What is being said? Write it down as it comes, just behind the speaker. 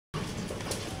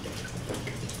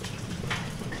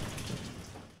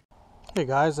Hey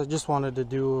guys, I just wanted to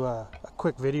do a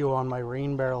quick video on my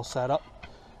rain barrel setup.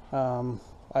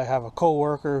 I have a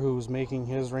co-worker who's making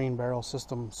his rain barrel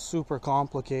system super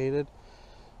complicated,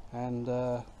 and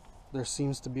there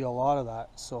seems to be a lot of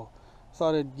that. So I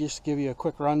thought I'd just give you a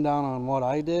quick rundown on what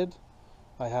I did.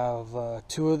 I have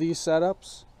two of these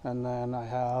setups, and then I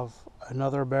have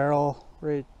another barrel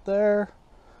right there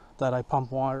that I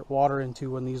pump water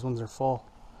into when these ones are full.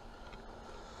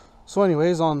 So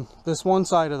anyways, on this one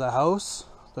side of the house,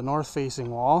 the north facing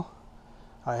wall,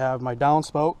 I have my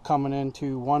downspout coming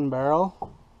into one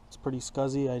barrel. It's pretty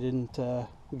scuzzy. I didn't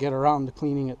get around to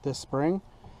cleaning it this spring.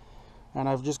 And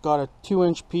I've just got a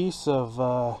 2-inch piece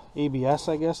of ABS,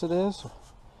 I guess it is.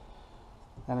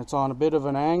 And it's on a bit of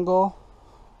an angle.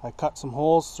 I cut some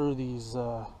holes through these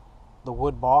the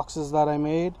wood boxes that I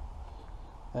made,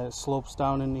 and it slopes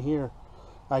down into here.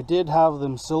 I did have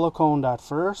them siliconed at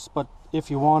first, but if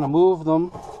you want to move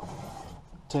them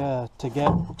to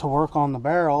get to work on the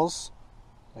barrels,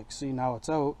 like see now it's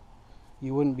out,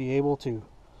 you wouldn't be able to.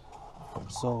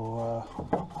 So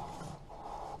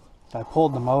I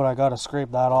pulled them out. I got to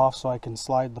scrape that off so I can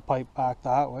slide the pipe back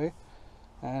that way.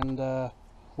 And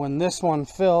when this one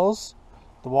fills,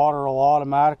 the water will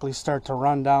automatically start to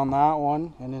run down that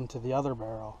one and into the other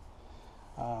barrel.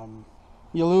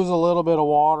 You lose a little bit of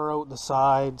water out the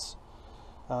sides.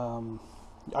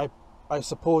 I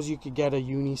suppose you could get a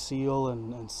uni seal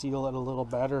and seal it a little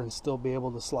better and still be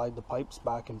able to slide the pipes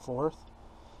back and forth.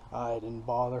 I didn't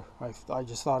bother. I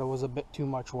just thought it was a bit too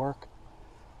much work.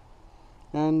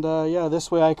 And yeah, this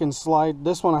way I can slide.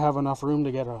 This one I have enough room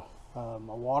to get a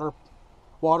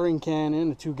watering can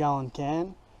in, a 2-gallon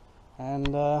can.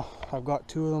 And I've got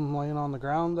two of them laying on the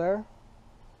ground there.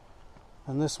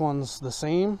 And this one's the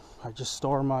same. I just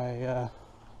store my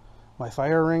my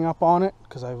fire ring up on it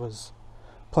because I was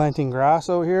planting grass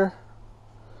out here,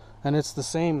 and it's the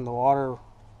same. The water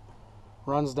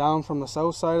runs down from the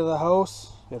south side of the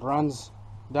house, it runs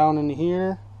down into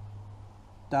here,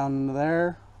 down into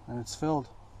there, and it's filled.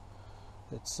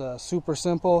 It's super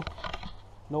simple,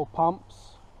 no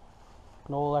pumps,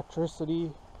 no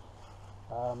electricity.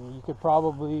 You could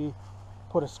probably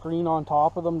put a screen on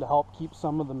top of them to help keep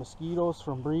some of the mosquitoes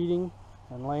from breeding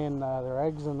and laying their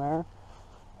eggs in there.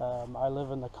 I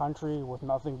live in the country with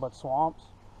nothing but swamps,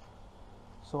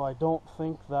 so I don't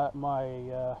think that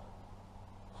my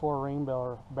 4 rain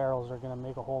barrels are going to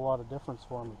make a whole lot of difference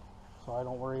for me, so I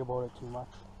don't worry about it too much.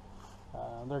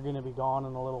 They're going to be gone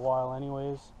in a little while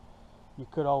anyways. You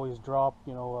could always drop,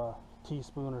 you know, a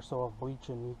teaspoon or so of bleach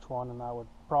in each one, and that would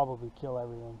probably kill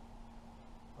everything.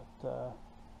 But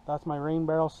that's my rain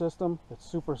barrel system. It's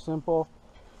super simple.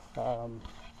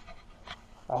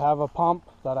 I have a pump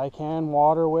that I can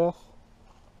water with.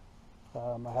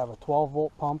 I have a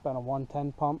 12-volt pump and a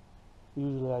 110 pump.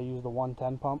 Usually I use the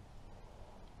 110 pump.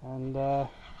 And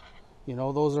you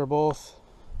know, those are both,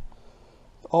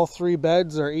 all 3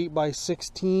 beds are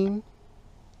 8x16,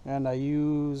 and I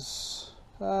use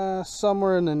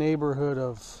somewhere in the neighborhood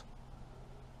of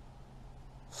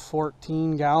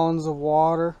 14 gallons of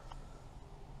water.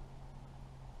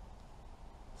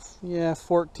 Yeah,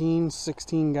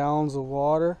 16 gallons of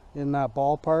water in that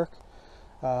ballpark.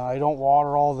 I don't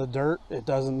water all the dirt. It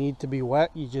doesn't need to be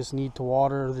wet. You just need to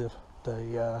water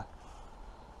the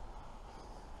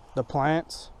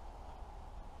plants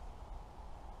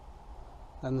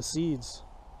and the seeds,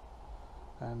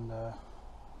 and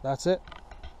that's it.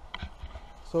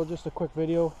 So just a quick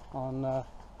video on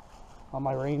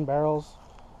my rain barrels.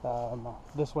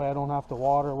 This way I don't have to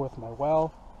water with my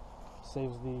well.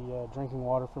 Saves the drinking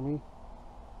water for me.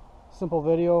 Simple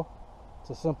video.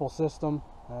 It's a simple system,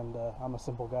 and I'm a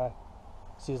simple guy.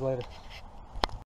 See you later.